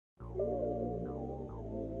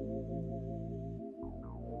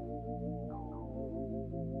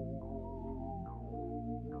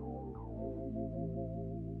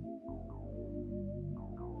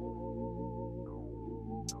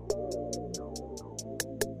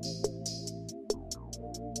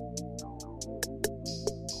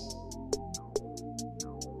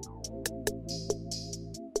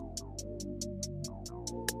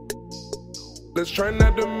Let's try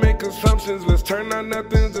not to make assumptions. Let's turn our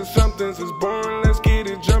nothings to somethings. It's boring, let's get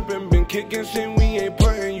it jumping. Been kicking shit, we ain't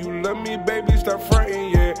putting. You love me, baby, stop fronting,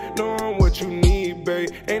 yeah. Know I'm what you need, babe.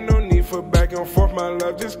 Ain't no need for back and forth, my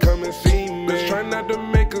love, just come and see me. Let's try not to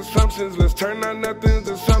make assumptions. Let's turn our nothings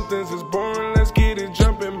to somethings. It's boring, let's get it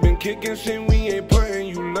jumping. Been kicking shit, we ain't putting.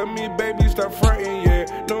 You love me, baby, stop fronting,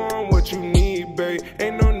 yeah. Know I'm what you need, babe.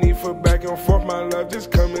 Ain't no need for back and forth, my love, just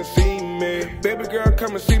come and see me. Baby girl,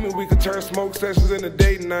 come and see me, we can turn smoke sessions into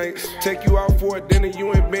date nights. Take you out for a dinner,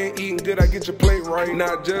 you ain't been eating good, I get your plate right.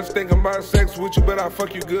 Not just thinking about sex with you, but I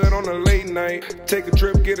fuck you good on a late night. Take a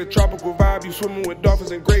trip, get a tropical vibe, you swimming with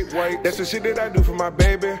dolphins and great white. That's the shit that I do for my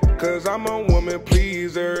baby, cause I'm a woman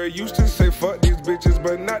pleaser. Used to say fuck these bitches,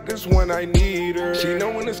 but not this one, I need her. She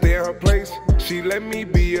know when to stay in her place, she let me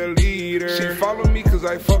be a leader. She follow me cause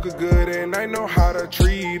I fuck her good and I know how to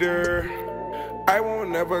treat her. I won't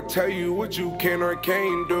never tell you what you can or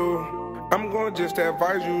can't do. I'm gonna just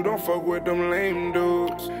advise you, don't fuck with them lame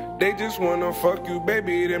dudes. They just wanna fuck you,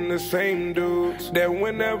 baby, them the same dudes that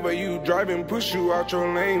whenever you driving push you out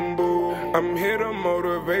your lane, boo. I'm here to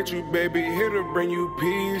motivate you, baby, here to bring you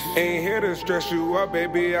peace. Ain't here to stress you out,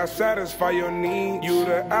 baby, I satisfy your needs. You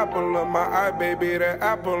the apple of my eye, baby, the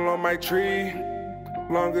apple on my tree.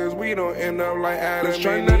 Long as we don't end up like Adam. Let's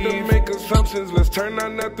try not to make assumptions. Let's turn our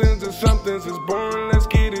nothings to somethings. It's boring, let's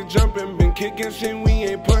get it jumping. Been kicking shit, we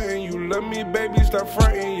ain't putting. You love me, baby, stop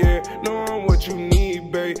fronting, yeah. Know I'm what you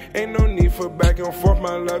need, babe. Ain't no need for back and forth,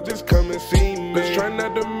 my love, just come and see me. Let's try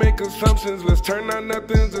not to make assumptions. Let's turn our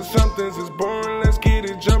nothings to somethings. It's boring, let's get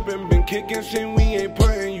it jumping. Been kicking shit, we ain't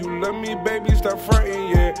putting. You love me, baby, stop fronting,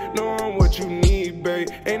 yeah. Know I'm what you need, babe.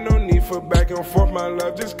 Ain't no need for back and forth, my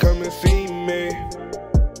love, just come and see me.